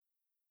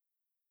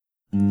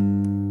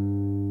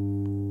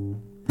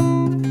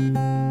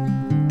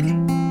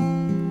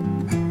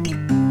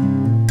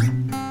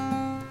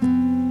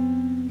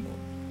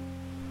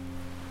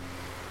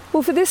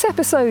Well, for this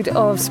episode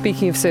of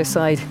Speaking of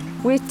Suicide,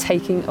 we're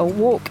taking a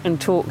walk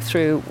and talk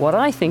through what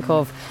I think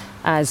of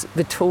as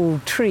the tall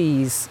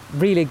trees,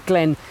 Relig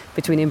Glen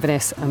between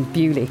Inverness and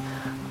Beaulieu.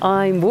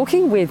 I'm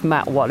walking with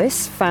Matt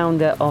Wallace,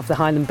 founder of the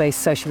Highland-based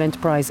social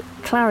enterprise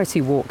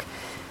Clarity Walk,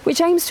 which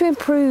aims to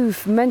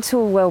improve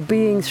mental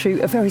well-being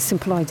through a very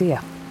simple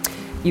idea.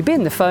 You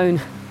bin the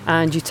phone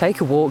and you take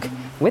a walk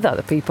with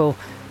other people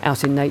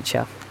out in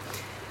nature.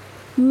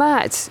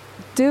 Matt,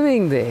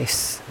 doing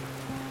this,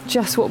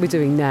 just what we're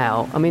doing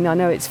now, I mean, I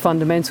know it's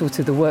fundamental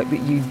to the work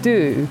that you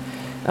do,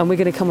 and we're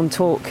going to come on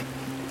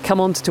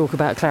to talk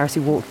about Clarity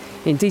Walk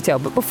in detail.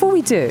 But before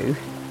we do,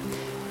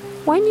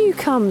 when you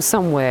come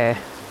somewhere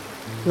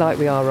like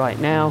we are right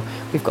now,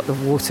 we've got the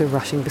water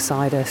rushing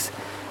beside us,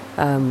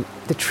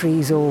 the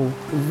trees all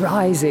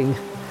rising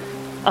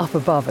up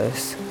above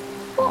us,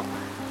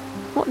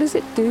 what does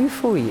it do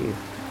for you?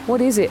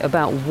 What is it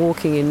about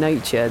walking in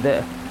nature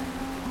that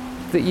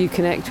you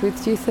connect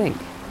with, do you think?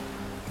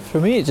 For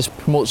me, it just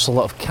promotes a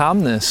lot of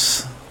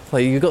calmness.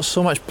 Like, you've got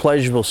so much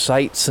pleasurable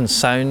sights and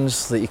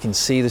sounds that you can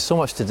see. There's so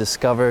much to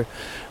discover,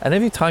 and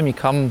every time you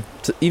come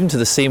even to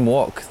the same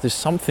walk, there's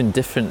something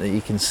different that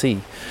you can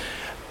see.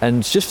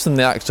 And just from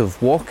the act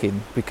of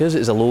walking, because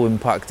it's a low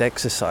impact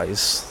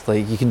exercise,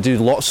 like, you can do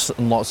lots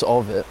and lots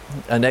of it,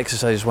 and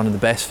exercise is one of the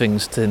best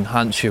things to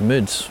enhance your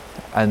moods.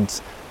 And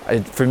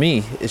for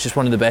me, it's just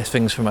one of the best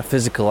things for my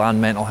physical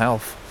and mental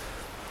health.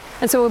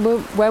 And so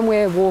when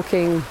we're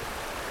walking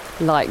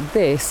like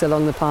this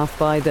along the path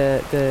by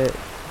the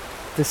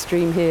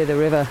stream here, the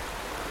river,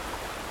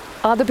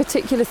 are there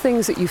particular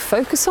things that you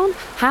focus on?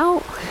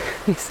 How,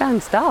 it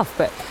sounds daft,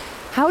 but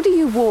how do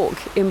you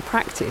walk in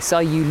practice?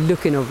 Are you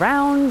looking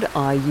around?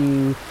 Are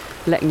you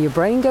letting your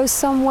brain go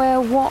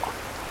somewhere?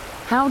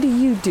 How do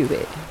you do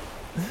it?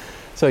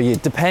 So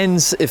it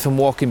depends if I'm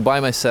walking by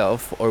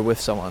myself or with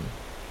someone.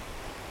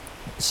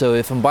 So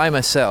if I'm by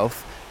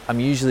myself, I'm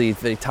usually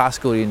very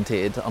task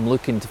oriented. I'm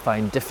looking to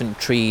find different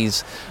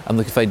trees, I'm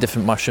looking to find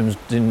different mushrooms,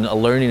 doing a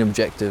learning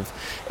objective.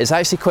 It's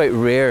actually quite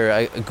rare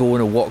I go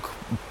on a walk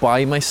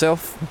by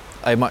myself.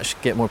 I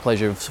much get more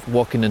pleasure of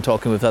walking and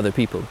talking with other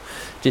people.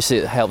 Just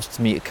it helps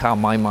me to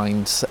calm my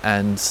mind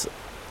and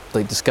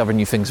like discover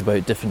new things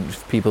about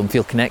different people and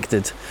feel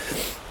connected.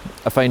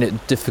 I find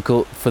it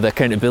difficult for the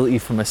accountability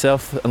for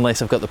myself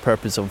unless I've got the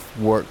purpose of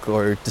work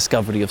or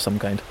discovery of some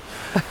kind.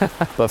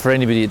 But for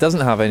anybody that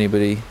doesn't have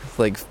anybody,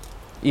 like,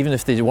 even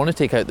if they want to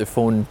take out their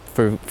phone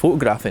for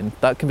photographing,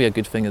 that can be a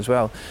good thing as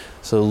well.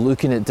 So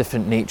looking at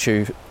different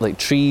nature, like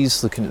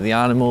trees, looking at the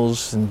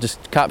animals and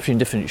just capturing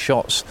different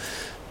shots,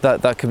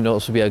 that can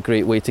also be a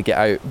great way to get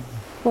out.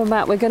 Well,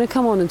 Matt, we're going to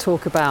come on and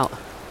talk about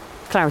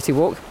Clarity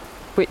Walk,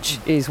 which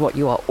is what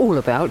you are all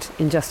about,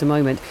 in just a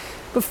moment.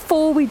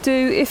 Before we do,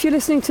 if you're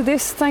listening to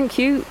this, thank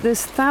you.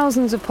 There's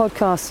thousands of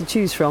podcasts to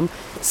choose from,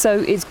 so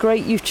it's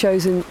great you've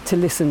chosen to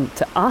listen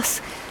to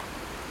us.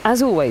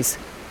 As always,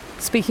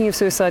 Speaking of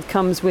Suicide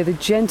comes with a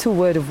gentle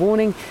word of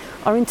warning.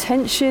 Our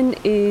intention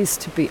is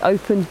to be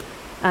open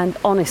and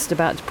honest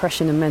about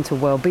depression and mental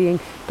well-being,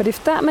 but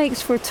if that makes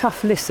for a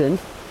tough listen,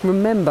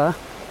 remember,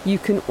 you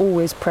can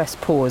always press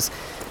pause.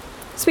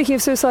 Speaking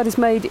of Suicide is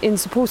made in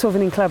support of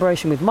and in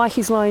collaboration with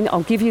Mikey's Line.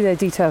 I'll give you their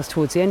details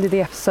towards the end of the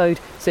episode,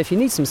 so if you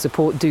need some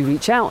support, do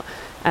reach out.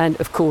 And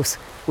of course,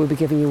 we'll be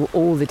giving you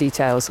all the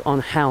details on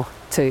how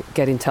to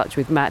get in touch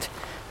with Matt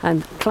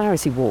and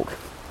Clarity Walk.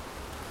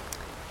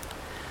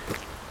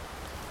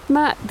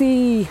 Matt,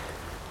 the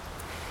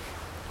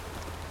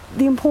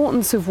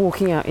importance of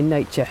walking out in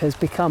nature has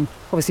become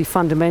obviously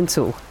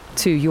fundamental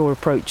to your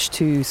approach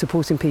to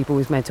supporting people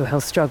with mental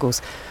health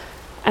struggles.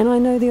 And I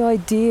know the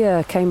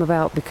idea came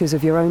about because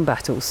of your own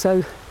battles.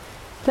 So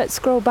let's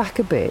scroll back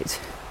a bit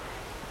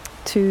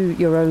to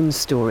your own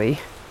story.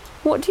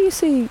 What do you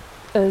see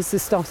as the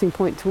starting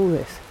point to all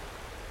this?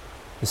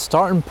 The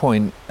starting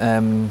point,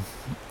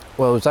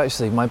 well, it's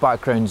actually my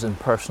background's in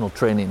personal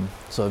training.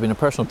 So I've been a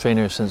personal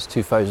trainer since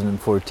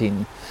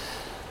 2014.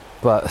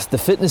 But the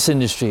fitness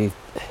industry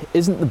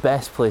isn't the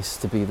best place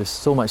to be. There's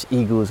so much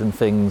egos and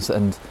things,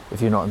 and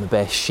if you're not in the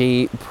best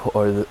shape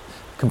or the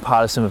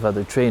comparison with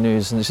other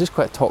trainers, and it's just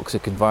quite a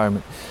toxic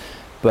environment.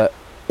 But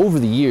over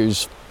the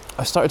years,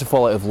 I started to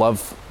fall out of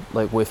love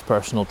with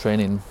personal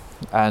training.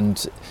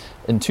 And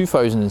in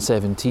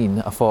 2017,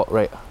 I thought,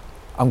 right,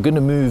 I'm going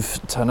to move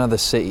to another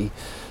city,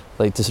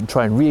 to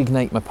try and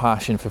reignite my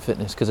passion for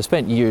fitness, because I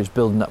spent years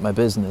building up my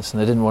business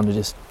and I didn't want to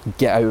just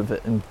get out of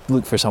it and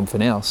look for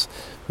something else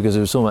because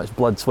there was so much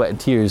blood, sweat and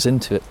tears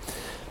into it.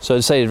 So I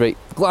decided, right,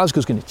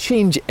 Glasgow's going to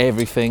change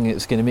everything.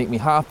 It's going to make me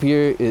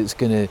happier. It's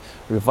going to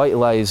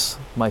revitalise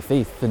my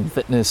faith in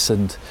fitness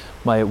and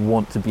my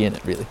want to be in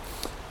it, really.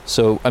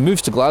 So I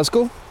moved to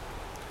Glasgow,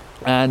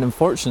 and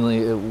unfortunately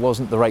it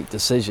wasn't the right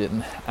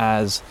decision,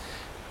 as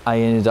I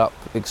ended up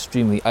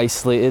extremely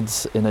isolated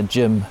in a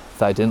gym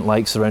that I didn't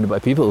like, surrounded by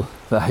people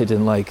that I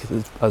didn't like.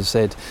 As I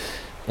said,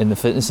 in the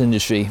fitness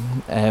industry,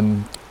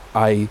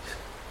 I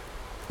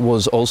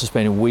was also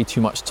spending way too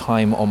much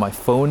time on my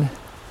phone,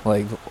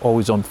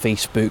 always on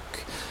Facebook,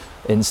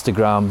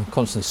 Instagram,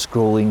 constantly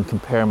scrolling,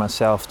 comparing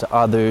myself to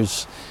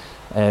others.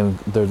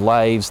 their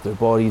lives, their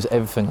bodies,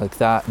 everything like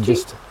that. Do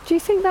you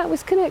think that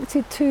was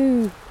connected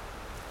to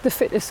the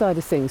fitness side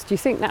of things? Do you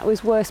think that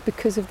was worse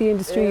because of the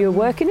industry you're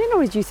working in,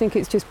 or do you think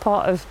it's just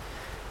part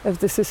of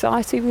the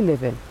society we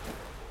live in?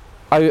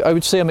 I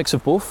would say a mix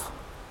of both.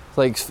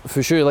 Like,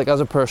 for sure, like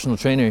as a personal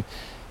trainer,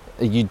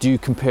 you do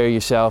compare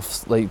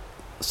yourself, like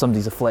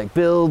somebody's athletic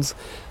builds,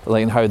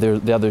 like how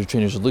the other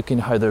trainers are looking,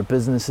 how their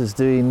business is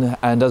doing,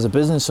 and as a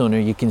business owner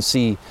you can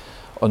see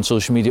on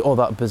social media, oh,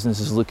 that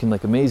business is looking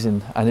like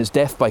amazing, and it's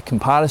death by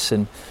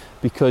comparison,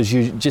 because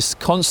you're just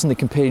constantly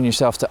comparing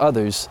yourself to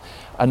others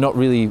and not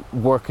really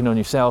working on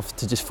yourself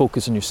to just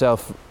focus on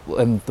yourself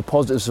and the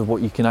positives of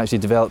what you can actually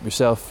develop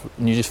yourself,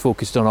 and you're just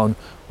focused on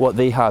what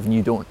they have and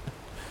you don't.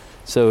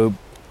 So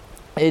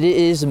it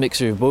is a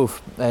mixture of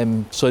both.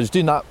 So I was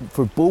doing that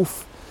for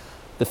both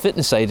the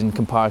fitness side in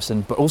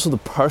comparison, but also the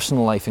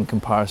personal life in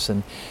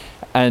comparison.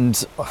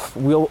 And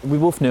we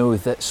both know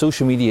that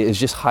social media is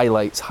just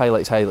highlights.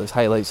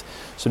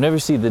 So never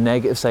see the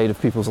negative side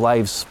of people's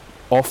lives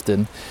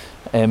often.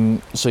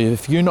 So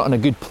if you're not in a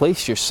good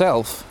place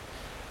yourself,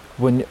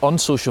 when on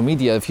social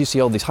media, if you see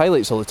all these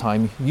highlights all the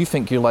time, you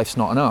think your life's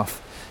not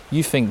enough.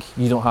 You think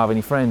you don't have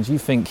any friends. You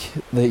think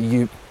that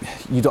you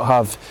don't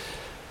have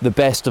the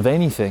best of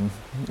anything.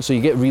 So you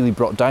get really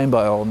brought down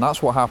by it all, and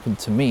that's what happened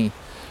to me.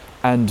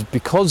 And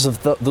because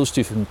of those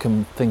two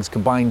things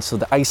combined, so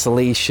the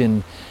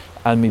isolation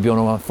and me being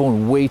on my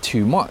phone way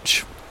too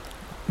much,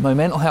 my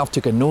mental health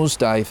took a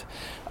nosedive,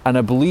 and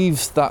I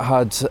believe that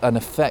had an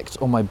effect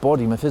on my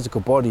body, my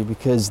physical body,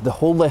 because the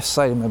whole left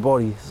side of my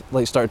body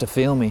started to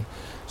fail me.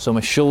 So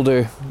my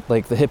shoulder,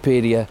 like the hip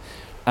area,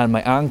 and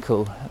my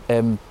ankle,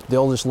 they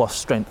all just lost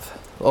strength.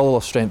 All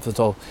lost strength at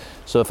all.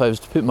 So if I was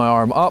to put my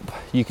arm up,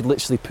 you could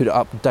literally put it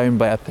up down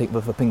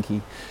with a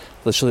pinky.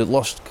 Literally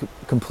lost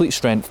complete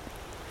strength.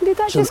 Did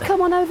that just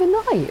come on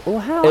overnight, or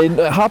how?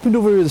 It happened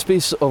over the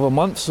space of a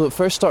month. So it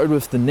first started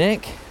with the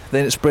neck,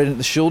 then it spread into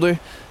the shoulder,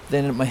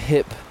 then at my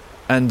hip,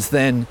 and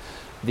then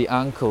the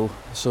ankle.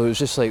 So it was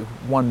just like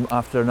one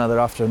after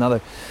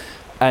another.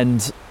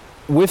 And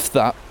with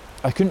that,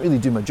 I couldn't really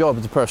do my job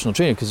as a personal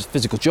trainer because it's a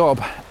physical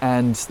job,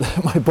 and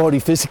my body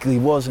physically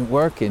wasn't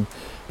working.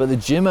 But the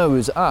gym I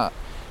was at,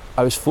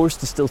 I was forced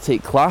to still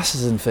take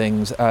classes and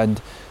things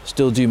and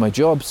still do my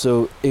job.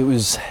 So it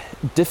was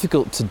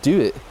difficult to do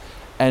it.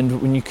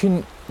 And when you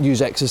couldn't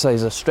use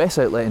exercise as a stress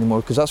outlet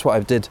anymore, because that's what I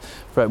did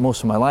throughout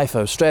most of my life,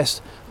 I was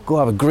stressed, go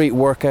have a great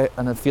workout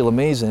and I'd feel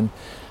amazing.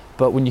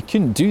 But when you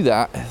couldn't do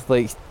that,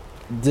 like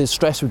the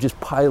stress would just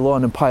pile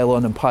on.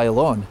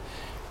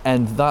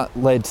 And that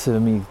led to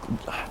me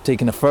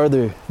taking a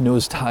further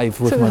nosedive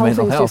with my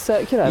mental health. Just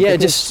circular, yeah,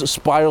 just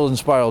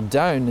spiraled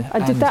down.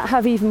 And did that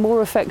have even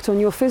more effect on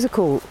your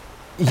physical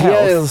health?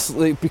 Yes,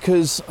 like,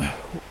 because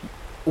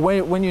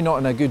when you're not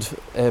in a good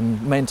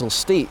mental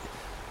state,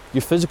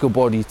 your physical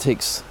body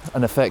takes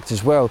an effect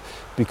as well,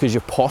 because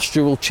your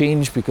posture will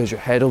change, because your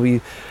head will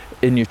be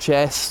in your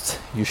chest,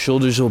 your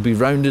shoulders will be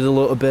rounded a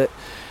little bit,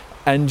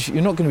 and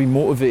you're not going to be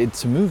motivated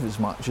to move as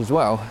much as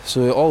well.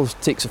 So it all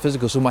takes a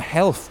physical. So my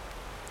health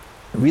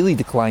really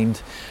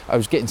declined. I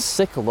was getting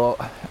sick a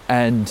lot,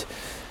 and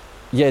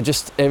yeah,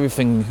 just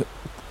everything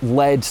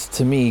led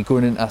to me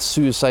going into a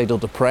suicidal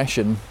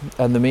depression.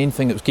 And the main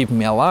thing that was keeping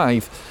me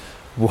alive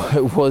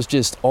was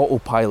just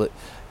autopilot.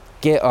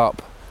 Get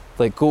up,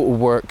 like go to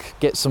work,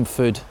 get some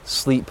food,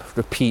 sleep,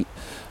 repeat.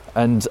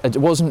 And it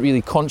wasn't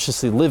really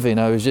consciously living,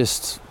 I was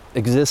just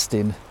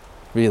existing,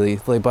 really.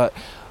 But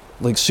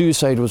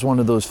suicide was one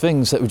of those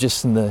things that was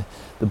just in the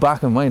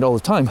back of my mind all the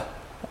time,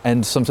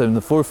 and sometimes in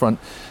the forefront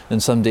in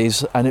some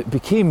days, and it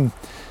became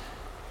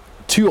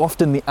too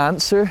often the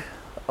answer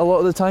a lot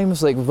of the times.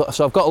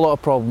 So I've got a lot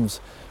of problems.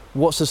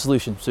 What's the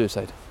solution?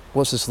 Suicide.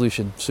 What's the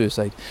solution?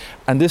 Suicide.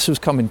 And this was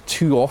coming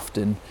too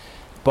often,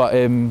 but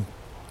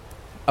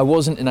I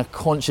wasn't in a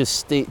conscious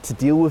state to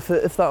deal with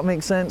it, if that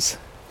makes sense.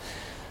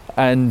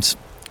 And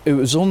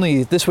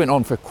this went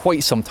on for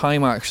quite some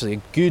time, actually,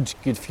 a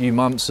good few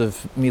months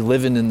of me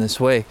living in this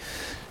way.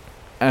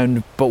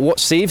 But what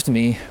saved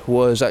me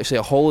was actually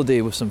a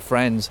holiday with some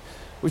friends,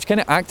 which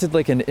kind of acted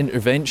like an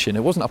intervention.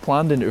 It wasn't a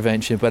planned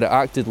intervention, but it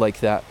acted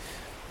like that,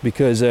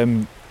 because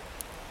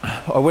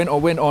I went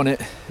on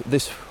it.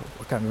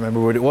 I can't remember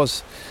what it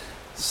was,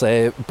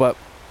 but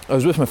I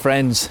was with my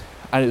friends,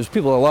 and it was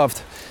people I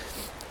loved,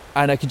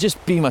 and I could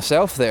just be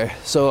myself there.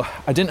 So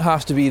I didn't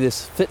have to be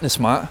this fitness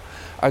Matt.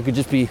 I could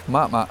just be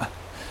Matt,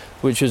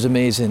 which was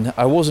amazing.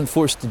 I wasn't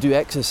forced to do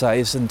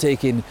exercise and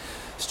taking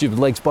stupid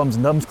legs, bums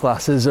and numbs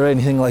classes or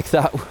anything like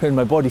that when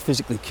my body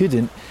physically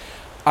couldn't.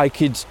 I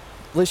could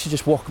literally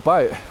just walk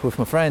about with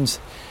my friends,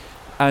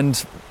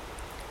 and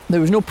there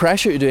was no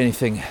pressure to do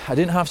anything. I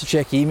didn't have to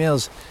check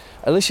emails.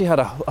 I literally had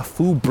a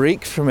full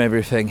break from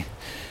everything.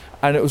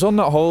 And it was on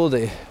that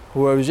holiday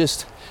where I was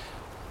just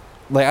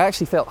I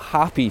actually felt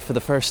happy for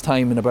the first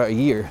time in about a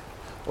year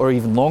or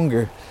even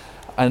longer.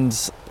 And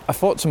I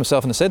thought to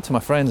myself, and I said to my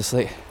friends, it's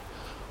like,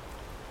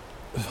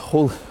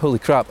 holy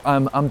crap,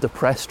 I'm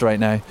depressed right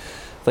now.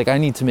 I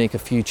need to make a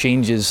few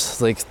changes.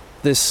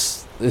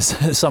 This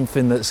is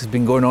something that's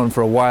been going on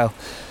for a while.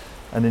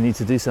 and I need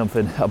to do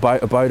something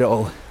about it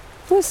all.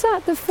 Was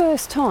that the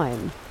first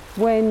time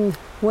when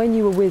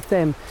you were with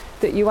them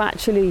that you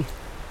actually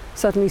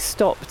suddenly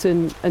stopped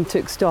and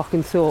took stock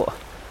and thought,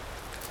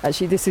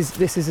 actually this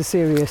is a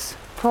serious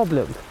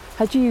problem?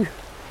 Had you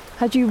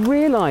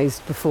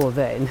realised before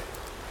then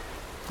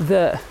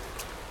that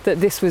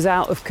this was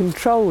out of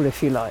control,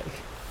 if you like?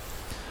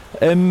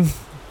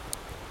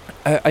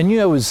 I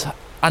knew I was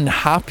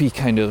unhappy,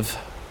 kind of,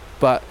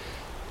 but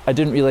I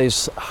didn't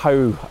realise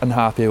how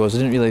unhappy I was. I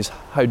didn't realise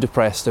how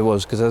depressed I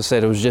was, because as I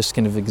said, I was just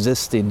kind of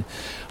existing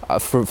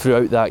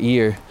throughout that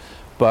year.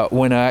 But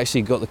when I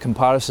actually got the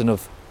comparison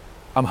of,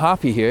 I'm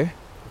happy here,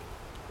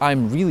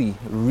 I'm really,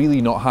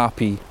 really not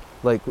happy,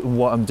 like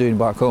what I'm doing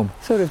back home.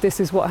 Sort of, this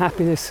is what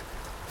happiness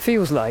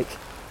feels like.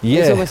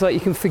 Yeah. It's almost like you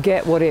can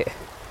forget what it.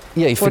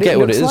 Yeah, you forget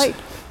what it is. Like.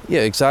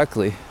 Yeah,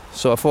 exactly.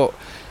 So I thought,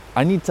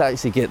 I need to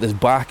actually get this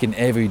back in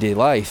everyday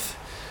life.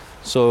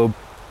 So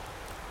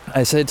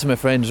I said to my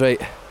friends,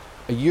 right,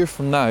 a year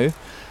from now,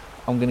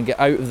 I'm going to get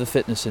out of the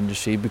fitness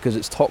industry because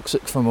it's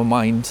toxic for my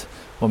mind,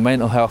 my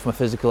mental health, my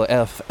physical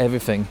health,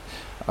 everything.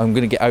 I'm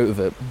going to get out of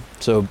it.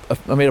 So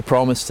I made a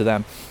promise to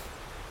them.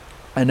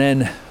 And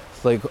then,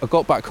 like, I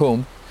got back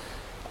home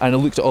and I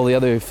looked at all the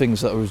other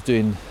things that I was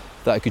doing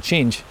that I could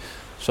change.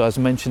 So as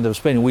I mentioned, I was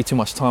spending way too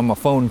much time on my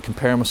phone,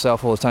 comparing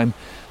myself all the time.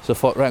 So I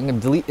thought, right, I'm going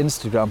to delete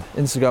Instagram.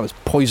 Instagram is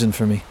poison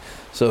for me.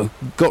 So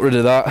got rid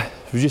of that,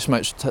 reduced how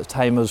much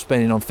time I was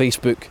spending on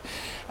Facebook,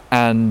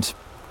 and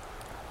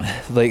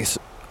like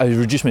I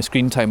reduced my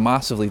screen time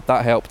massively.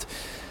 That helped.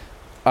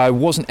 I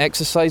wasn't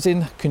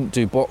exercising, couldn't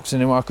do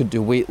boxing anymore, I couldn't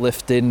do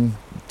weightlifting,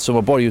 so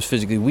my body was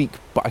physically weak,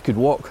 but I could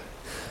walk.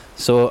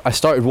 So I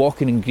started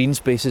walking in green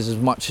spaces as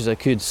much as I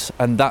could,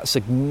 and that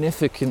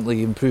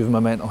significantly improved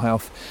my mental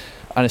health.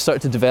 And I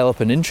started to develop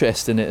an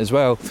interest in it as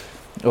well,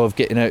 of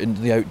getting out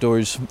into the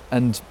outdoors.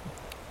 And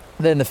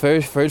then the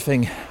third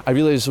thing, I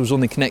realised I was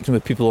only connecting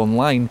with people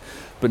online,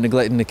 but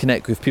neglecting to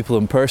connect with people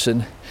in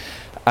person.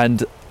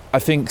 And I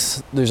think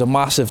there's a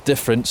massive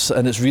difference,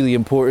 and it's really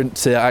important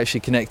to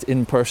actually connect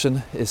in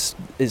person. It's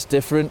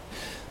different.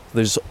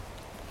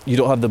 You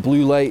don't have the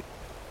blue light.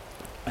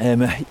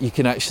 You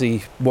can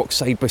actually walk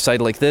side by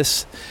side like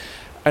this,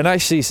 and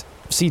actually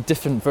see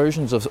different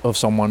versions of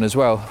someone as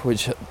well,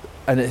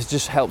 and it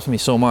just helps me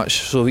so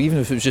much. So even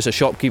if it was just a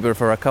shopkeeper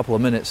for a couple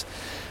of minutes,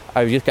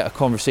 I would just get a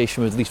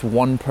conversation with at least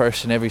one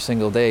person every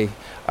single day,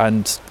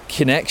 and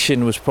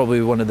connection was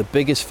probably one of the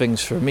biggest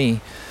things for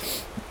me,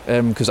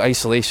 because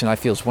isolation, I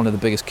feel, is one of the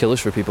biggest killers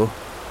for people.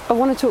 I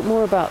want to talk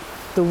more about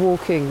the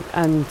walking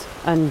and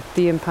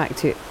the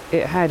impact it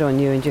had on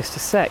you in just a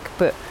sec,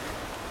 but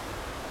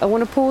I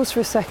want to pause for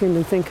a second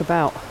and think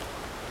about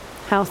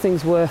how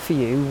things were for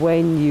you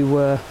when you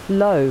were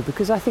low,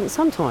 because I think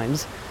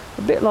sometimes,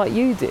 a bit like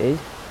you did,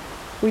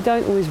 we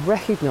don't always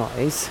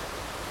recognise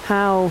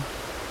how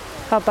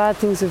bad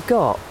things have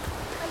got.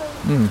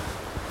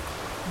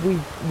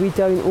 We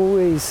don't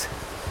always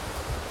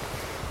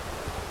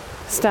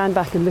stand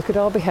back and look at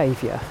our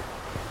behaviour.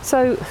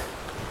 So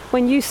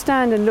when you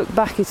stand and look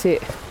back at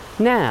it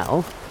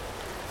now,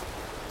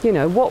 you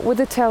know, what were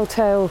the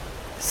telltale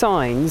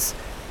signs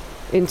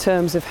in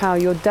terms of how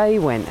your day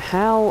went,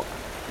 how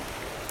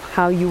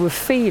you were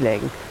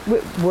feeling?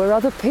 Were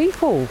other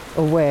people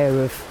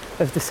aware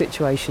of the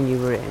situation you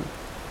were in?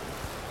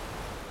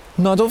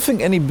 No, I don't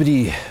think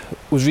anybody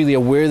was really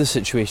aware of the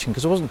situation,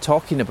 because I wasn't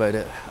talking about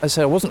it. I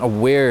said I wasn't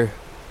aware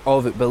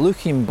of it, but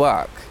looking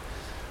back,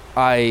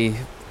 I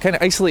kind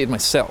of isolated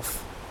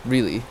myself,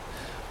 really.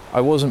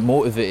 I wasn't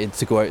motivated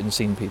to go out and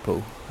see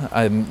people.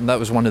 That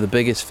was one of the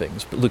biggest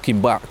things, but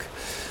looking back,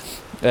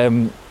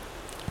 I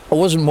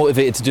wasn't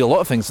motivated to do a lot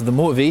of things. The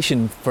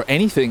motivation for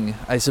anything,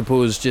 I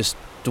suppose, just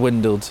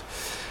dwindled.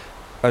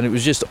 And it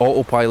was just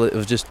autopilot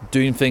of just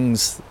doing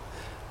things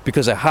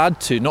because I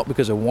had to, not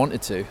because I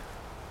wanted to.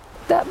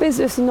 That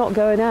business of not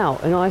going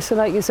out and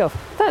isolate yourself,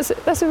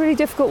 that's a really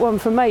difficult one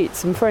for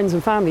mates and friends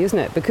and family, isn't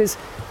it? Because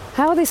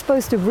how are they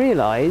supposed to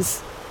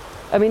realise,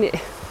 I mean,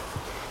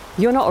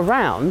 you're not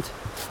around,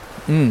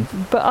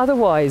 but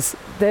otherwise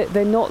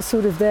they're not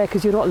sort of there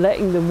because you're not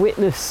letting them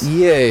witness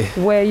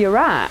where you're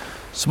at.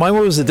 So mine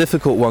was a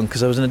difficult one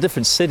because I was in a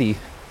different city,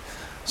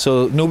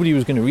 so nobody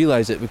was going to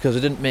realise it, because I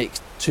didn't make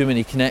too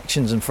many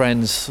connections and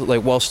friends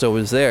like whilst I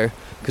was there,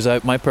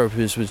 because my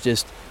purpose was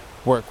just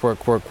work,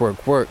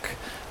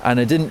 and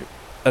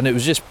it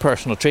was just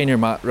personal trainer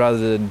Matt rather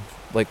than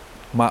like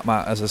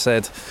Matt, as I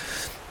said.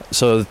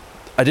 So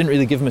I didn't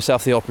really give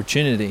myself the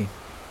opportunity.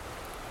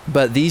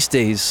 But these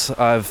days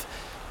I've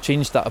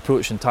changed that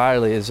approach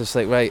entirely. It's just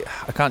like, right,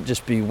 I can't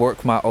just be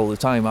work Matt all the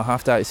time. I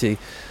have to actually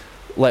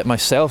let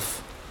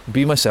myself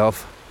be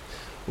myself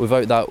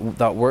without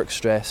that work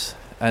stress.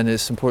 And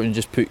it's important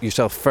to just put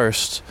yourself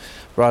first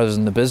rather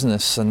than the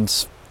business.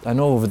 And I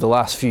know over the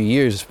last few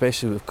years,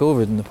 especially with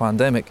COVID and the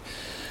pandemic,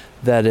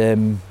 that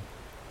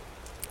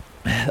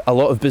a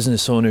lot of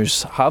business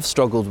owners have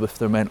struggled with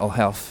their mental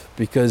health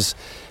because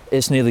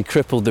it's nearly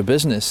crippled their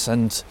business.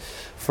 And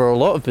for a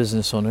lot of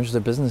business owners,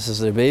 their business is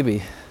their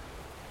baby.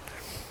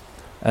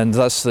 And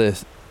that's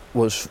the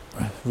what's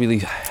really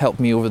helped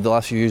me over the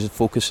last few years is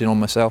focusing on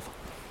myself.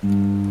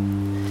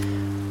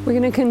 We're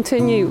going to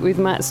continue with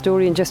Matt's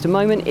story in just a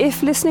moment.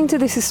 If listening to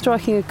this is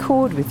striking a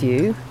chord with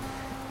you,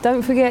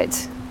 don't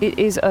forget it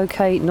is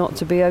okay not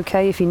to be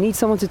okay. If you need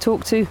someone to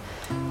talk to,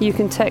 you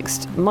can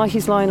text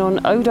Mikey's line on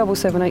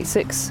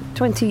 07786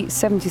 20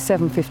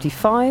 77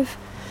 55,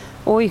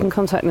 or you can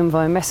contact them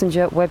via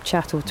Messenger, web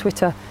chat or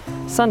Twitter,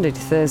 Sunday to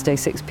Thursday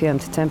 6pm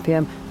to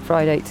 10pm,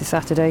 Friday to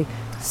Saturday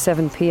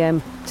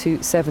 7pm to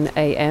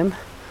 7am.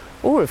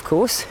 Or of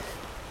course,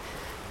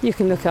 you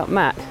can look up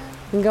Matt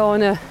and go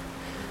on a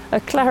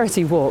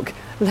clarity walk.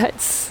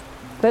 Let's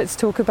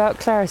talk about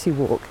clarity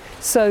walk.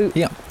 So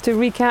to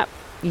recap,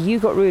 you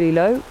got really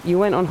low, you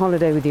went on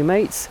holiday with your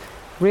mates,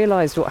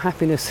 realised what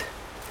happiness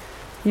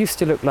used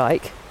to look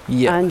like,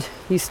 and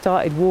you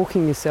started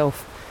walking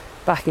yourself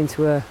back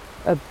into a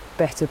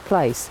better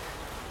place.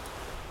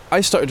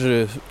 I started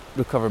to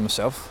recover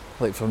myself,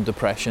 like from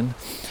depression,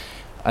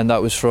 and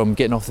that was from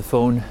getting off the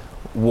phone,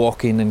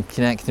 walking and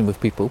connecting with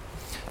people.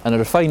 And I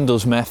refined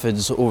those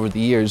methods over the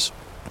years.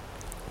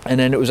 And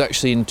then it was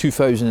actually in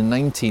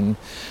 2019,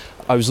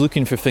 I was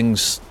looking for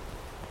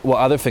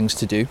other things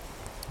to do.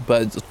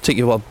 But it'll take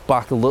you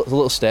back a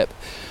little step.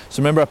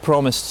 So remember I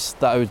promised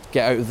that I would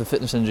get out of the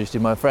fitness industry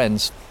to my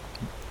friends.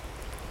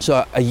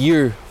 So a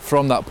year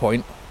from that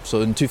point,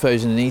 so in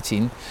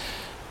 2018,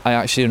 I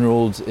actually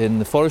enrolled in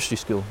the forestry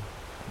school.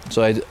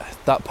 So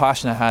that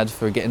passion I had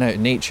for getting out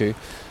in nature,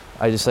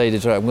 I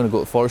decided, right, I'm going to go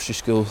to forestry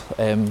school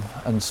and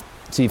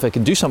see if I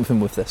can do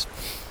something with this.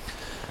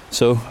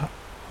 So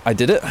I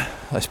did it.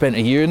 I spent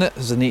a year in it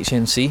as an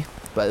HNC,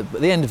 but at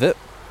the end of it,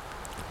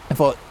 I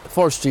thought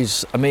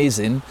forestry's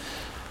amazing,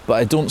 but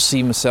I don't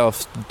see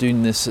myself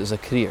doing this as a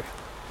career.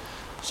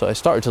 So I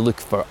started to look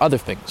for other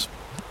things.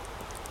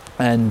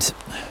 And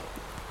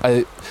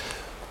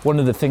one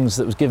of the things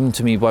that was given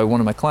to me by one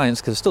of my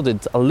clients, because I still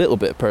did a little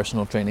bit of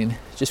personal training,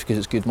 just because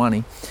it's good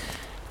money,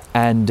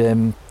 and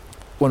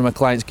one of my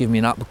clients gave me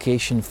an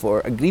application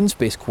for a green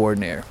space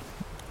coordinator.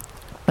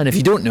 And if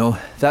you don't know,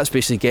 that's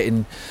basically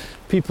getting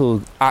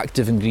people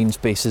active in green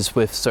spaces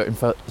with certain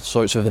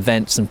sorts of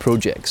events and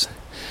projects.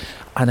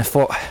 And I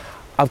thought,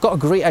 I've got a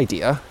great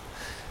idea.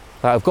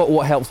 I've got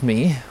what helped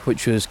me,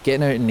 which was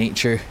getting out in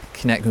nature,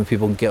 connecting with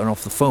people and getting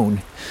off the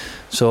phone.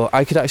 So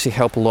I could actually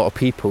help a lot of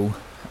people,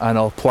 and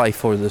I'll apply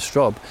for this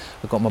job.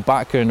 I've got my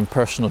background in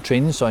personal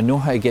training, so I know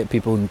how to get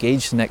people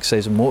engaged in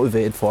exercise and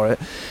motivated for it,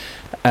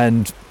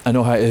 and I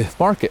know how to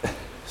market.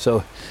 So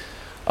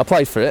I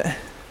applied for it.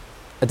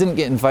 I didn't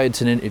get invited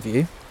to an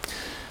interview,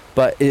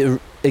 but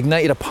it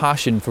ignited a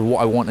passion for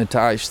what I wanted to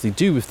actually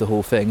do with the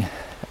whole thing.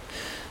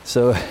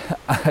 So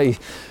I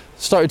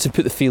started to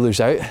put the feelers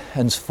out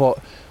and thought,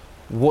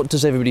 what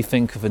does everybody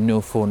think of a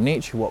no phone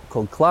nature walk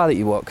called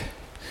Clarity Walk?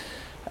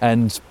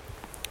 And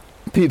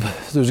there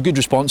was a good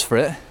response for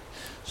it.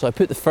 So I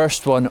put the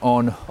first one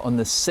on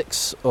the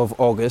 6th of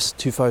August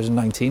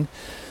 2019.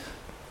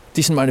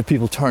 Decent amount of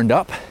people turned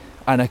up,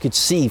 and I could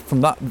see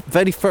from that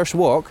very first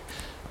walk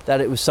that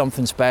it was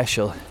something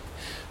special.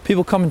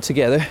 People coming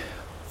together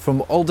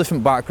from all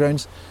different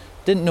backgrounds,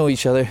 didn't know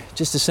each other,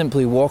 just to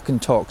simply walk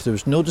and talk. There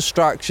was no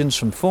distractions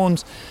from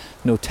phones,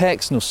 no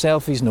texts, no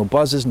selfies, no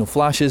buzzes, no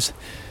flashes,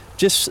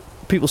 just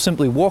people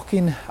simply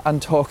walking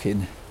and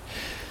talking.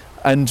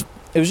 And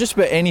it was just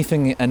about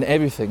anything and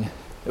everything.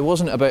 It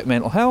wasn't about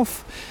mental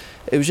health,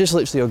 it was just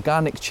literally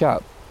organic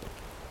chat.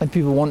 And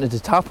people wanted to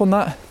tap on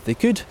that, they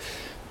could,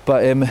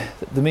 but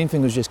the main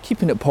thing was just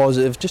keeping it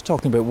positive, just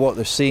talking about what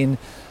they're seeing,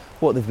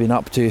 what they've been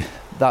up to,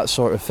 that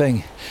sort of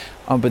thing.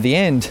 And by the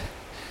end,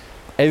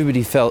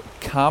 everybody felt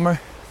calmer,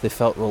 they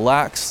felt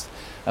relaxed,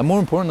 and more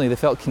importantly, they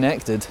felt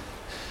connected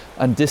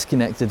and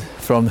disconnected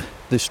from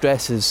the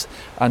stresses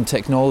and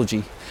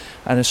technology.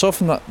 And I saw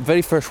from that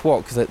very first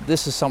walk that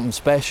this is something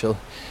special,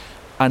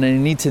 and I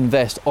need to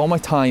invest all my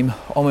time,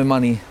 all my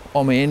money,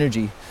 all my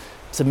energy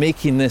to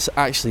making this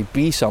actually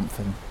be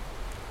something.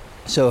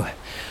 So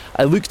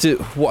I looked at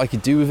what I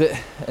could do with it,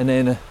 and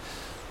then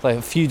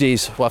a few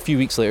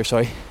weeks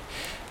later,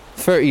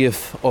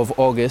 30th of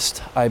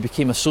August, I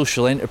became a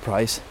social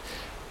enterprise,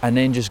 and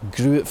then just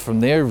grew it from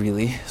there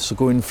really. So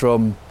going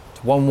from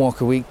 1 walk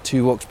a week,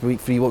 2 walks per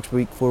week, 3 walks per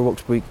week, 4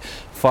 walks per week,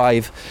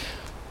 5,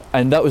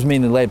 and that was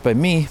mainly led by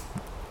me.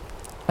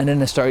 And then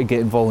I started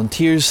getting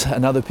volunteers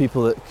and other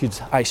people that could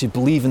actually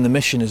believe in the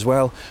mission as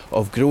well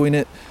of growing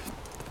it.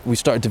 We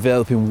started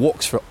developing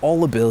walks for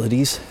all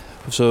abilities,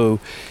 so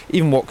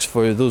even walks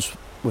for those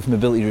with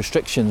mobility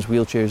restrictions,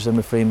 wheelchairs,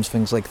 Zimmer frames,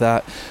 things like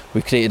that.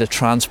 We created a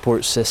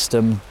transport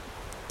system,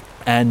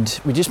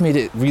 and we just made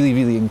it really,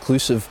 really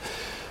inclusive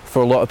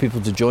for a lot of people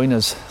to join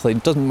us. Like,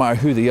 it doesn't matter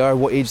who they are,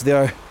 what age they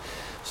are.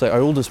 So our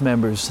oldest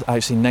member is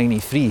actually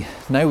 93.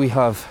 Now we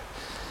have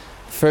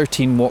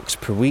 13 walks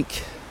per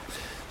week.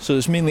 So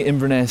it's mainly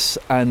Inverness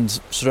and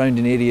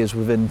surrounding areas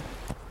within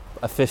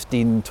a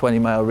 15-20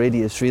 mile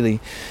radius really.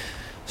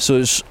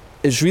 So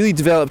it's really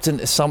developed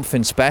into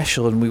something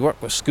special, and we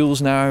work with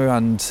schools now,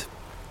 and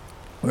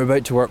we're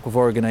about to work with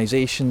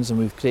organisations, and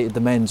we've created the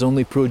Men's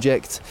Only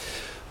project,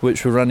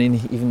 which we're running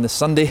even this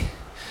Sunday.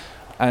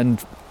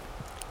 And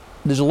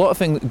there's a lot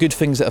of good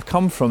things that have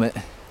come from it,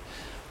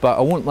 but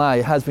I won't lie,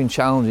 it has been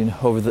challenging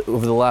over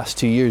the last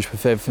 2 years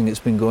with everything that's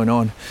been going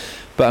on.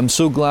 But I'm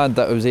so glad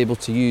that I was able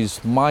to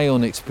use my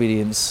own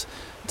experience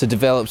to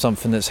develop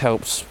something that's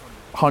helped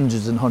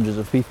hundreds and hundreds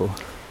of people.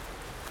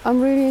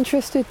 I'm really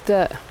interested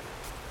that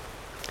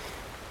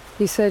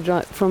you said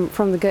right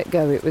from the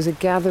get-go it was a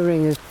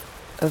gathering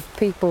of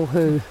people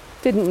who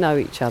didn't know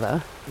each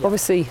other. Yeah.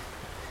 Obviously,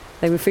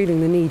 they were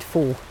feeling the need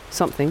for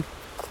something.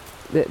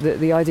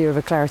 The idea of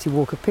a clarity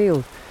walk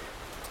appealed.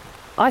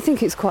 I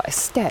think it's quite a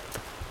step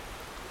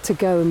to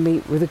go and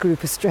meet with a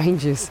group of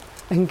strangers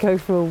and go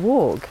for a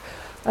walk.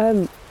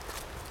 And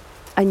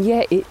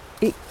yet it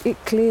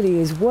clearly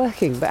is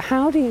working. But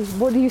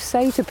what do you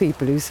say to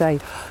people who say,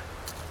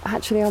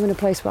 actually I'm in a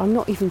place where I'm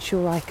not even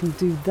sure I can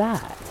do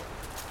that?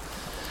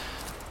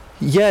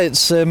 Yeah,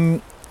 it's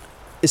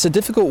a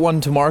difficult one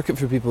to market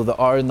for people that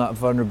are in that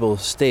vulnerable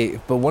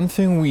state. But one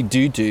thing we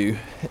do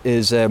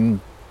is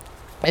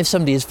if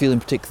somebody is feeling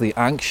particularly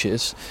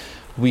anxious,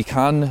 we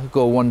can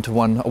go a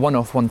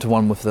one-off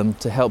one-to-one with them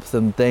to help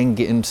them then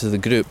get into the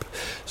group.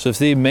 So if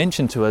they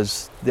mention to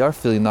us they are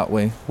feeling that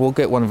way, we'll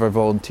get one of our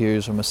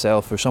volunteers or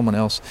myself or someone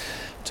else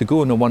to go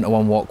on a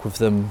one-to-one walk with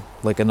them,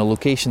 like in a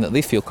location that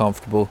they feel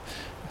comfortable,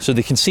 so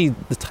they can see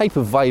the type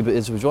of vibe it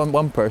is with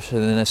one person,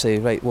 and then I say,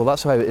 right, well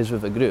that's how it is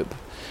with a group,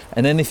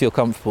 and then they feel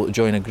comfortable to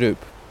join a group.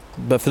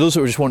 But for those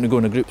that just want to go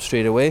in a group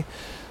straight away,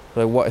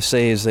 like what I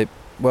say is that,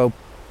 well,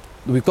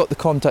 we've got the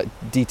contact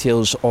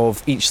details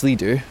of each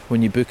leader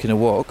when you book in a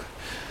walk,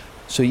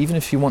 so even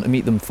if you want to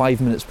meet them 5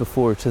 minutes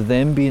before to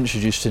then be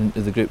introduced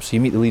into the group, so you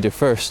meet the leader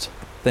first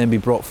then be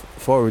brought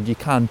forward, you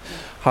can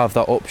have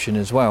that option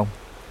as well.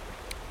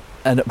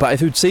 But I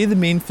would say the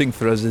main thing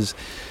for us is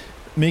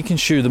making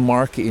sure the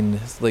marketing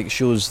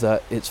shows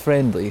that it's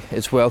friendly,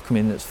 it's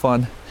welcoming, it's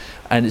fun,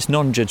 and it's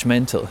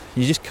non-judgmental.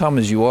 You just come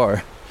as you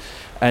are.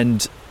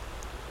 And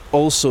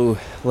also,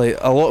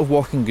 a lot of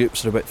walking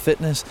groups are about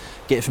fitness,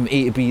 get from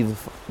A to B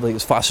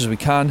as fast as we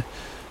can.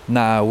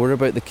 Nah, we're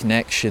about the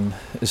connection.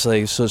 So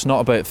it's not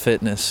about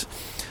fitness.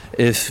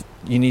 If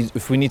we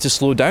need to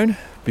slow down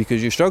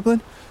because you're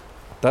struggling,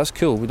 that's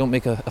cool. We don't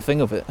make a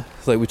thing of it.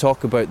 We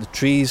talk about the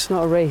trees. It's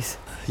not a race.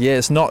 Yeah,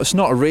 it's not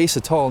a race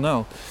at all,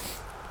 no.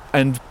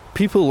 And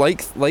people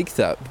like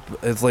that.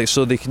 It's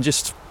so they can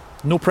just,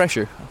 no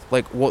pressure,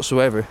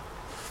 whatsoever.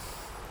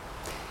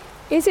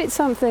 Is it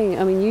something,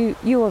 I mean,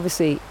 you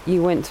obviously,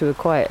 you went to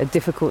quite a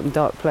difficult and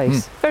dark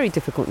place, very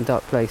difficult and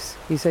dark place.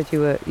 You said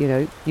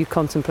you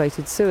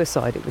contemplated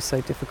suicide, it was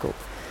so difficult.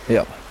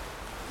 Yeah.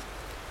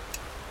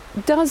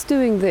 Does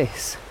doing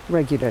this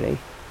regularly,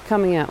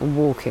 coming out and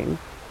walking,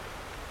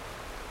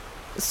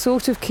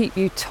 sort of keep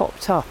you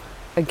topped up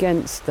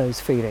against those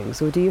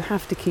feelings, or do you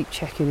have to keep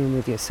checking in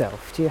with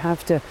yourself?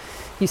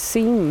 You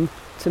seem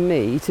to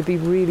me to be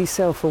really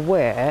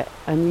self-aware,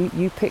 and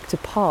you picked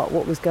apart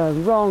what was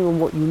going wrong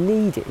and what you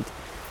needed,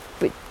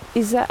 but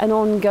is that an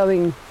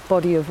ongoing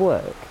body of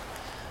work?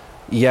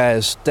 Yeah,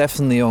 it's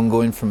definitely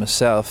ongoing for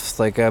myself.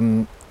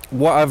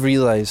 What I've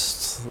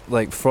realised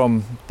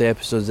from the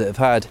episodes that I've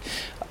had,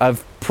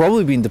 I've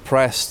probably been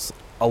depressed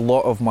a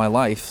lot of my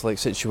life,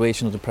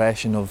 situational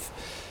depression of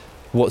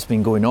what's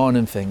been going on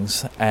and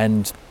things,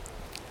 and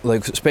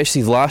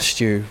especially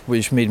last year,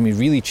 which made me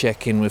really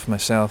check in with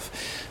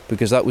myself,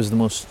 because that was the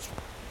most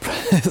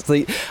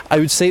I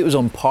would say it was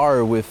on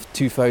par with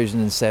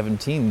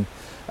 2017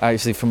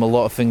 actually, from a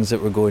lot of things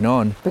that were going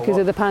on because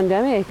of the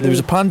pandemic. There was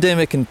a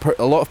pandemic and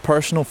a lot of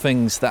personal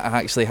things that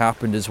actually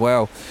happened as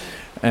well.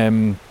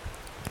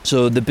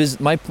 So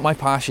my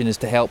passion is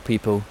to help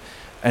people,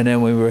 and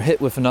then when we were hit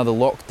with another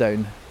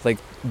lockdown,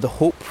 the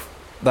hope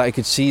that I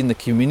could see in the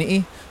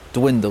community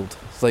dwindled.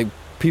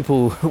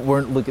 People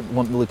weren't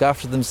wanting to look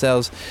after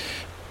themselves,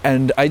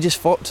 and I just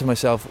thought to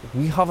myself,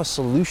 we have a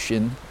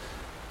solution.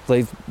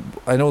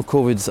 I know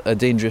COVID's a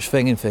dangerous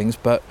thing and things,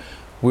 but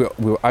we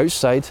were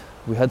outside,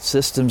 we had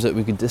systems that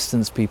we could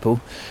distance people,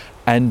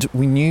 and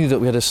we knew that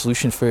we had a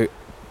solution for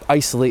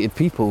isolated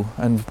people.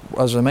 And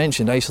as I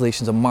mentioned,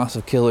 isolation is a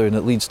massive killer, and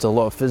it leads to a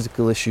lot of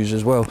physical issues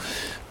as well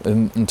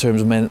in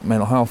terms of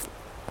mental health.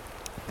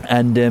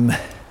 And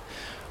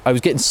I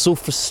was getting so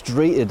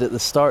frustrated at the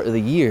start of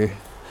the year,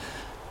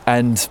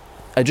 and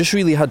I just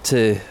really had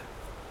to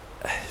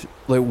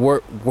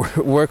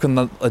work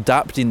on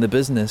adapting the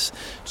business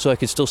so I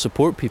could still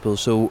support people.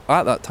 So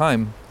at that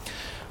time,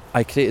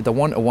 I created a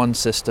one-to-one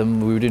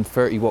system. We were doing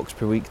 30 walks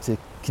per week to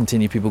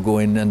continue people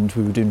going, and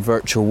we were doing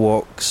virtual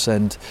walks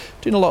and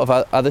doing a lot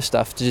of other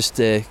stuff to just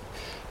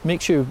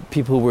make sure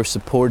people were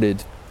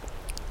supported.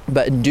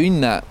 But in doing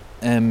that,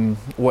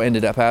 what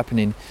ended up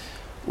happening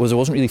was I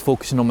wasn't really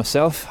focusing on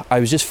myself. I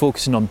was just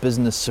focusing on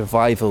business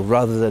survival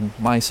rather than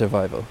my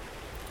survival.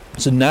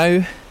 So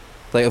now,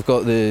 I've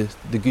got the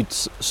good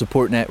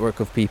support network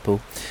of people,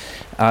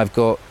 I've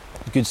got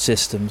good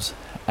systems,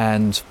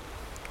 and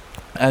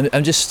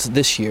I'm just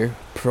this year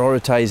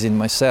prioritising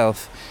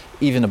myself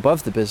even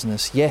above the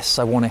business. Yes,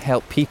 I want to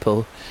help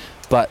people,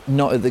 but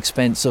not at the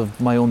expense of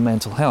my own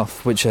mental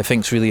health, which I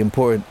think is really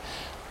important.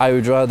 I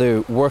would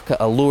rather work at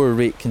a lower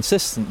rate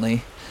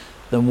consistently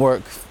than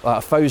work at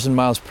 1,000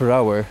 miles per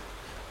hour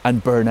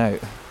and burn out.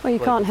 Well, you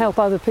can't help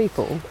other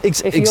people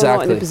if you're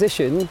exactly. not in a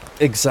position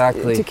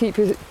Exactly.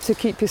 to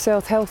keep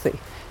yourself healthy.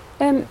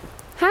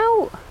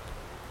 How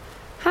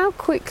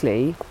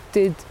quickly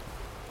did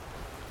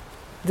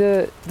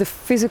the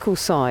physical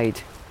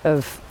side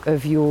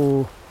of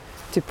your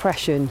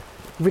depression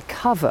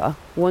recover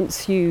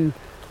once you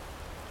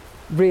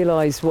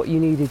realised what you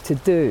needed to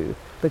do?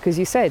 Because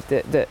you said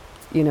that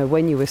you know,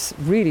 when you were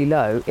really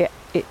low, it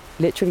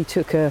literally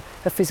took a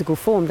physical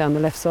form down the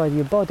left side of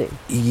your body.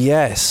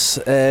 Yes,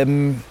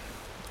 there's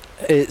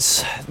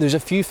a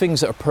few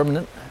things that are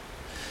permanent.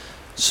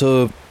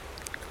 So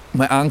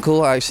my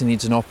ankle actually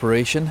needs an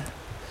operation,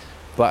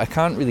 but I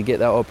can't really get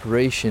that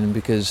operation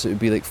because it would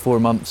be like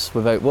 4 months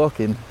without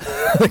walking.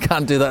 I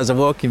can't do that as a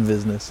walking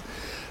business,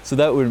 so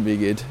that wouldn't be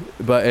good.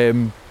 But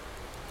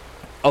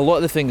a lot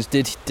of the things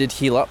did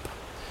heal up,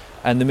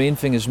 and the main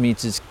thing is me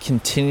to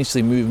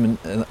continuously move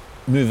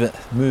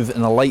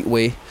in a light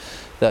way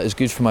that is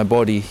good for my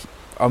body.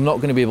 I'm not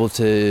going to be able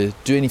to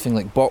do anything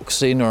like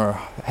boxing or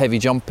heavy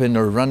jumping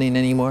or running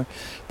anymore,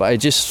 but I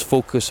just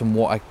focus on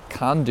what I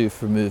can do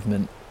for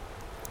movement.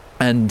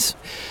 And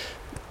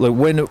like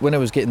when I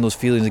was getting those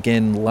feelings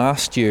again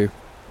last year,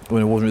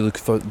 when I wasn't really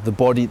looking for the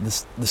body,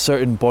 the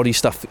certain body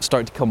stuff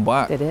started to come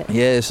back. Did it?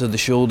 Yeah, so the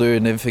shoulder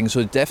and everything.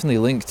 So it definitely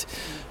linked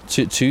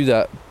to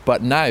that.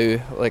 But now,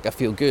 like, I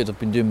feel good. I've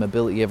been doing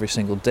mobility every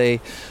single day,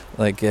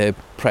 like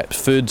prep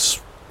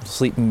foods,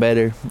 sleeping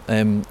better,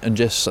 and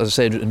just, as I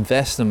said,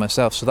 investing in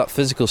myself. So that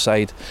physical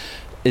side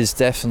is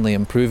definitely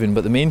improving.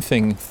 But the main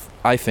thing,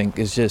 I think,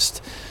 is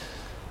just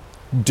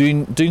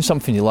doing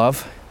something you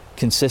love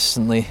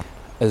consistently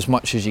as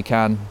much as you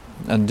can,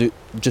 and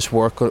just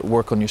work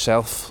on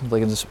yourself,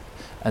 like,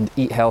 and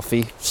eat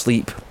healthy,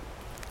 sleep.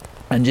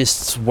 And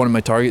just one of my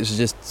targets is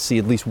just see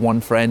at least one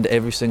friend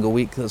every single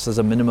week. That's as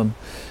a minimum.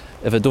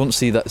 If I don't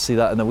see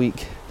that in a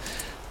week,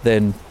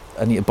 then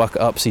I need to buck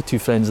it up, see 2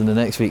 friends in the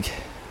next week.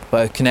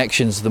 But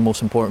connections is the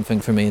most important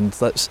thing for me, and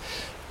that's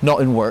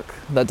not in work.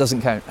 That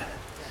doesn't count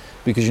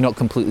because you're not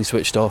completely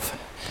switched off.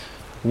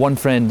 One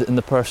friend in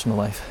the personal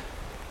life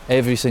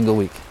every single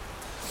week.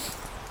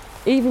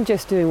 Even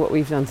just doing what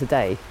we've done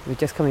today, we're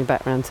just coming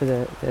back round to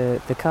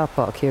the car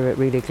park here at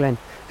Reedy Glen,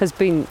 has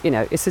been, you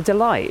know, it's a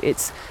delight.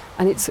 It's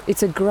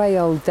a grey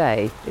old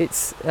day.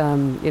 It's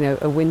you know,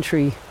 a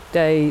wintry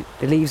day.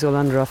 The leaves all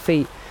under our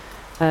feet.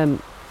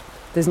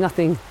 There's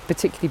nothing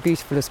particularly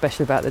beautiful or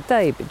special about the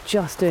day, but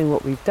just doing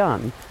what we've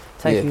done,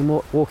 taking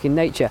a walk in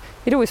nature,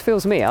 it always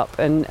fills me up,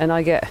 and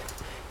I get,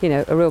 you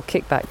know, a real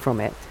kickback from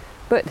it.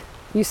 But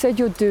you said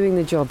you're doing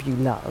the job you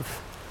love.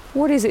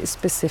 What is it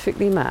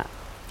specifically, Matt?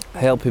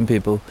 Helping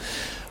people.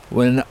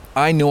 When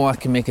I know I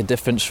can make a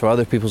difference for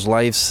other people's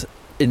lives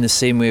in the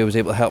same way I was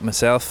able to help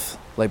myself,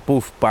 like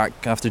both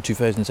back after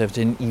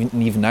 2017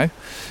 even now,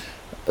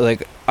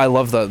 like, I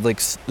love that.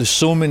 Like, there's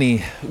so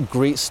many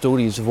great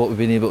stories of what we've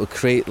been able to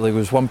create. Like, there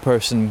was one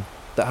person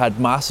that had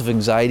massive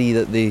anxiety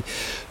that they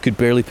could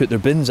barely put their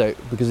bins out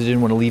because they didn't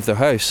want to leave their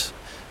house.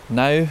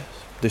 Now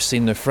they're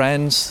seeing their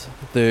friends,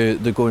 they're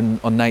going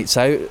on nights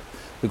out,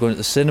 they're going to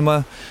the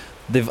cinema.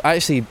 They've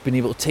actually been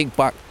able to take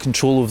back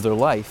control of their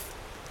life.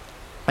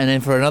 And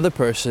then for another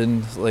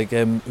person, like,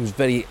 who's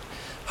very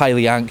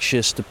highly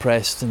anxious,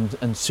 depressed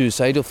and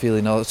suicidal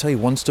feeling, I'll tell you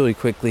one story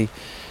quickly.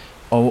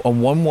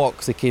 On one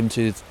walk they came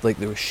to, like,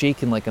 they were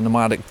shaking like a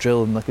pneumatic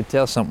drill, and I could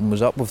tell something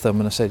was up with them,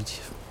 and I said,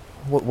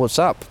 what's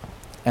up?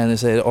 And they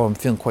said, I'm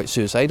feeling quite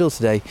suicidal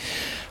today.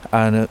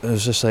 And it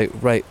was just like,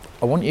 right,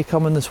 I want you to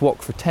come on this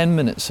walk for 10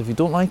 minutes. If you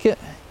don't like it,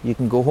 you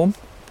can go home.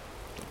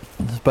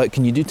 But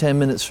can you do 10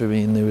 minutes for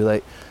me? And they were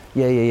like,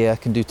 yeah, I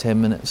can do 10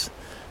 minutes.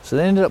 So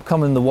they ended up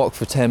coming the walk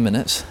for 10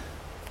 minutes.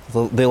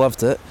 They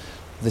loved it.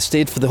 They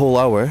stayed for the whole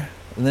hour,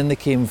 and then they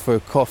came for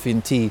coffee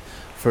and tea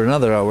for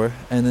another hour,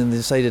 and then they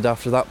decided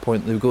after that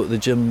point they would go to the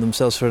gym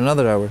themselves for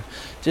another hour.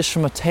 Just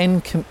from a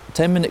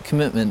 10-minute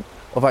commitment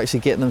of actually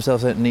getting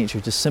themselves out in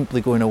nature, just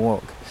simply going a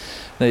walk.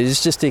 Now,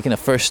 it's just taking a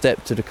first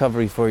step to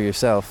recovery for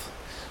yourself.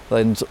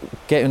 And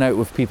getting out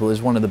with people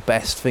is one of the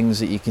best things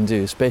that you can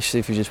do, especially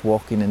if you're just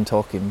walking and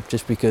talking,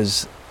 just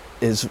because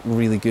it's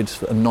really good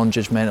and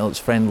non-judgmental, it's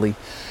friendly,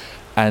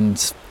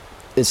 and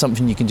it's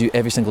something you can do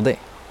every single day.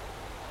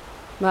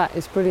 Matt,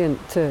 it's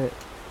brilliant to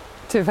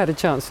have had a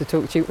chance to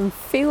talk to you and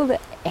feel the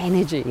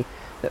energy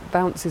that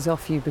bounces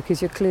off you,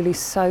 because you're clearly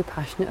so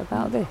passionate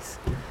about this,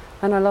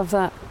 and I love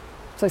that.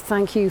 So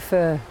thank you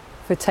for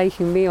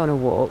taking me on a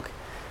walk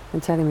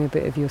and telling me a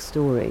bit of your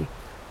story,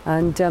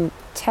 and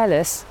tell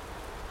us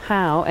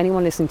how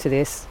anyone listening to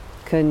this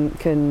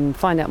can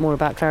find out more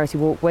about Clarity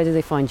Walk. Where do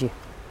they find you?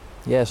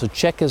 Yeah, so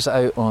check us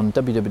out on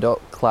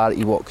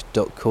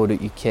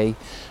www.claritywalk.co.uk,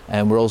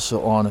 and we're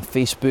also on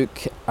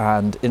Facebook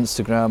and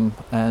Instagram,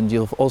 and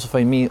you'll also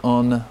find me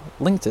on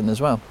LinkedIn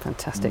as well.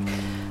 Fantastic.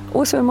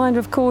 Also a reminder,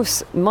 of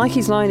course,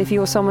 Mikey's line, if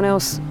you or someone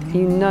else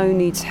you know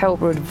needs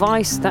help or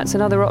advice, that's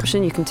another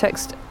option. You can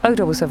text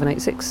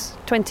 07786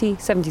 20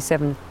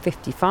 77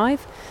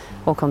 55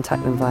 or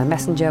contact them via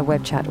Messenger,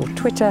 web chat or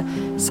Twitter,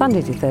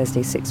 Sunday to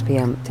Thursday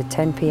 6pm to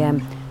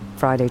 10pm.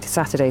 Friday to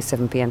Saturday,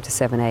 7pm to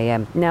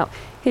 7am. Now,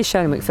 here's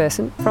Shona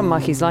McPherson from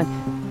Mikey's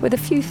Line with a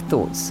few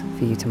thoughts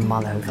for you to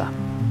mull over.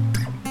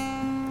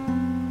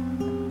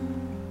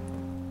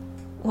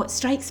 What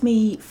strikes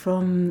me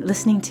from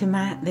listening to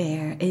Matt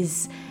there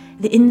is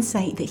the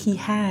insight that he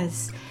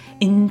has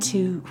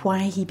into why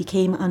he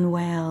became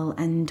unwell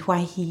and why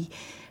he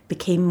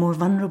became more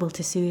vulnerable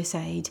to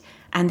suicide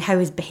and how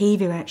his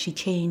behaviour actually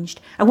changed.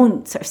 I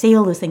won't sort of say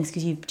all those things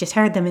because you've just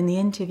heard them in the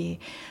interview,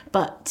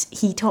 but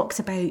he talks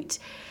about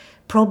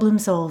problem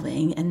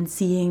solving and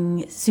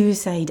seeing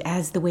suicide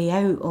as the way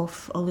out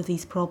of all of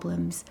these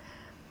problems.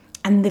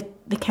 And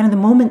the kind of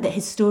the moment that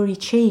his story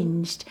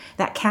changed,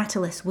 that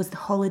catalyst was the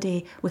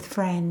holiday with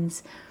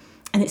friends.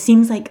 And it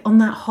seems like on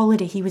that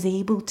holiday he was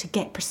able to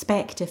get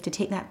perspective, to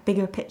take that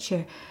bigger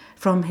picture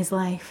from his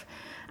life.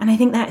 And I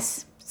think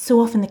that's so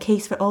often the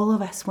case for all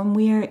of us when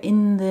we're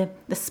in the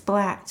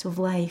splat of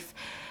life,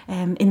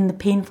 in the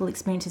painful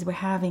experiences we're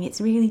having. It's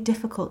really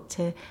difficult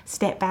to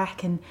step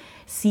back and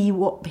see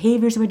what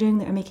behaviours we're doing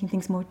that are making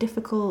things more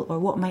difficult or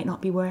what might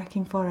not be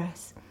working for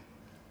us.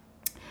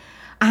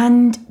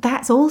 And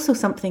that's also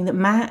something that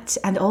Matt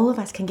and all of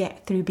us can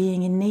get through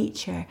being in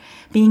nature.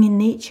 Being in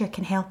nature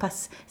can help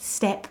us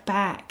step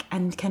back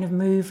and kind of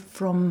move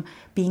from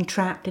being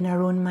trapped in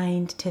our own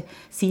mind to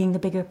seeing the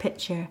bigger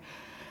picture.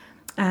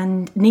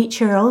 And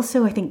nature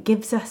also, I think,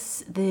 gives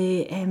us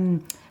the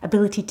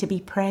ability to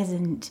be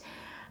present.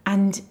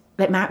 And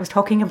like Matt was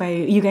talking about,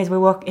 you guys were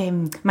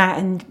Matt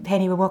and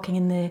Penny were walking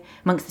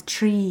amongst the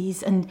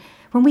trees, and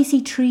when we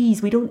see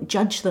trees, we don't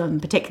judge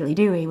them particularly,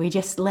 do we? We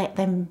just let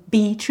them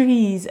be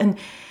trees.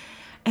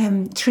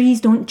 And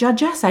trees don't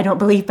judge us, I don't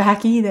believe,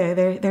 back either.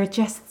 They're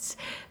just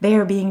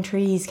there being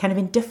trees, kind of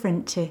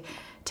indifferent to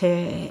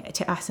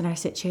us and our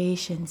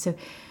situation. So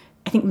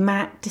I think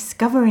Matt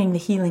discovering the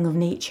healing of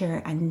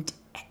nature and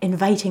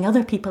inviting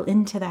other people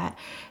into that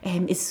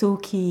is so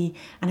key.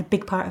 And a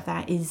big part of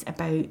that is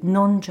about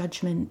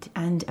non-judgment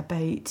and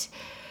about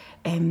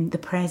the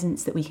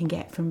presence that we can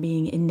get from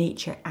being in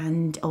nature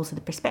and also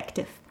the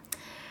perspective.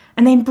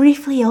 And then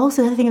briefly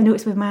also, the other thing I've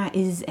noticed with Matt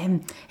is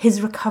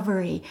his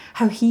recovery,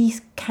 how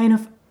he's kind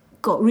of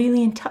got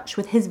really in touch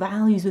with his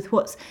values, with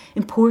what's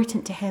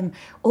important to him.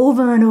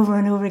 Over and over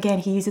and over again,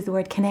 he uses the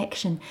word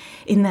connection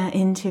in that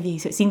interview.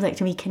 So it seems like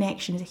to me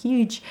connection is a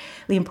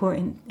hugely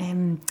important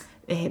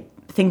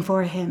thing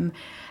for him,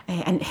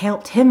 and it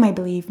helped him, I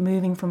believe,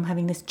 moving from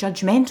having this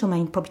judgmental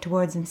mind probably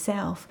towards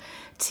himself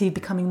to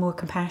becoming more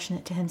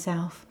compassionate to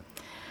himself.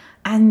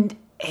 And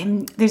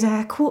there's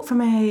a quote from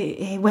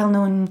a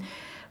well-known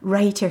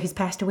writer who's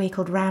passed away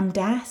called Ram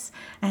Dass,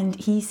 and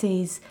he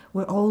says,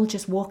 "We're all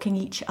just walking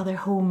each other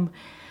home."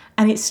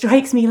 And it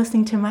strikes me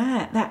listening to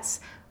Matt, that's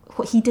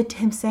what he did to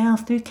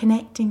himself through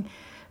connecting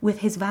with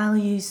his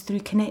values, through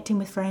connecting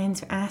with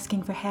friends,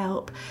 asking for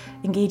help,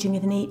 engaging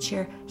with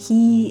nature.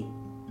 He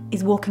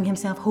is walking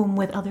himself home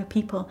with other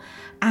people,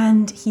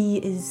 and he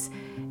is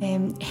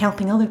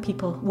helping other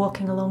people,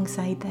 walking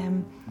alongside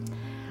them.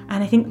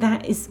 And I think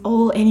that is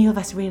all any of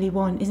us really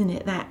want, isn't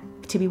it? That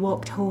to be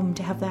walked home,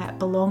 to have that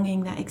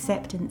belonging, that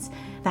acceptance,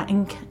 that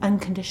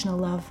unconditional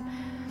love.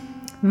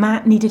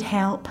 Matt needed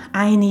help,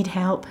 I need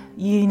help,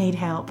 you need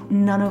help.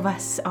 None of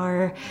us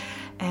are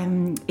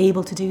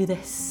able to do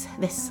this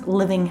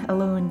living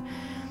alone.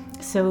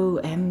 So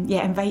I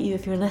invite you,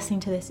 if you're listening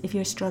to this, if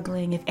you're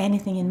struggling, if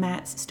anything in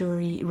Matt's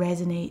story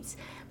resonates,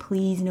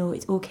 please know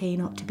it's okay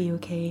not to be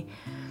okay,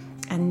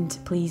 and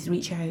please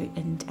reach out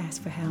and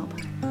ask for help.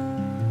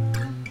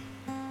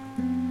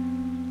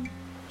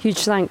 Huge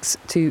thanks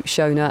to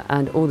Shona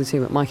and all the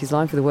team at Mikey's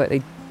Line for the work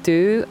they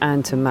do,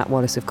 and to Matt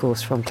Wallace, of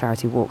course, from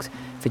Clarity Walks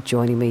for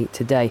joining me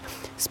today.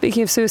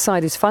 Speaking of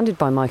Suicide is funded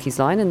by Mikey's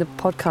Line, and the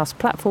podcast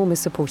platform is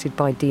supported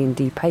by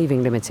D&D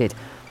Paving Limited.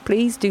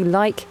 Please do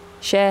like,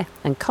 share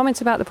and comment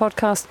about the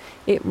podcast.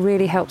 It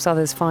really helps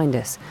others find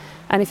us.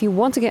 And if you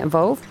want to get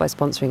involved by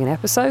sponsoring an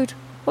episode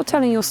or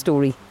telling your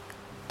story,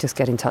 just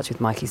get in touch with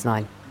Mikey's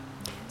Line.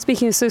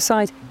 Speaking of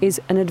Suicide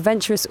is an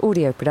adventurous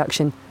audio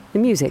production. The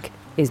music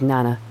is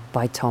Nana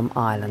by Tom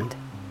Ireland.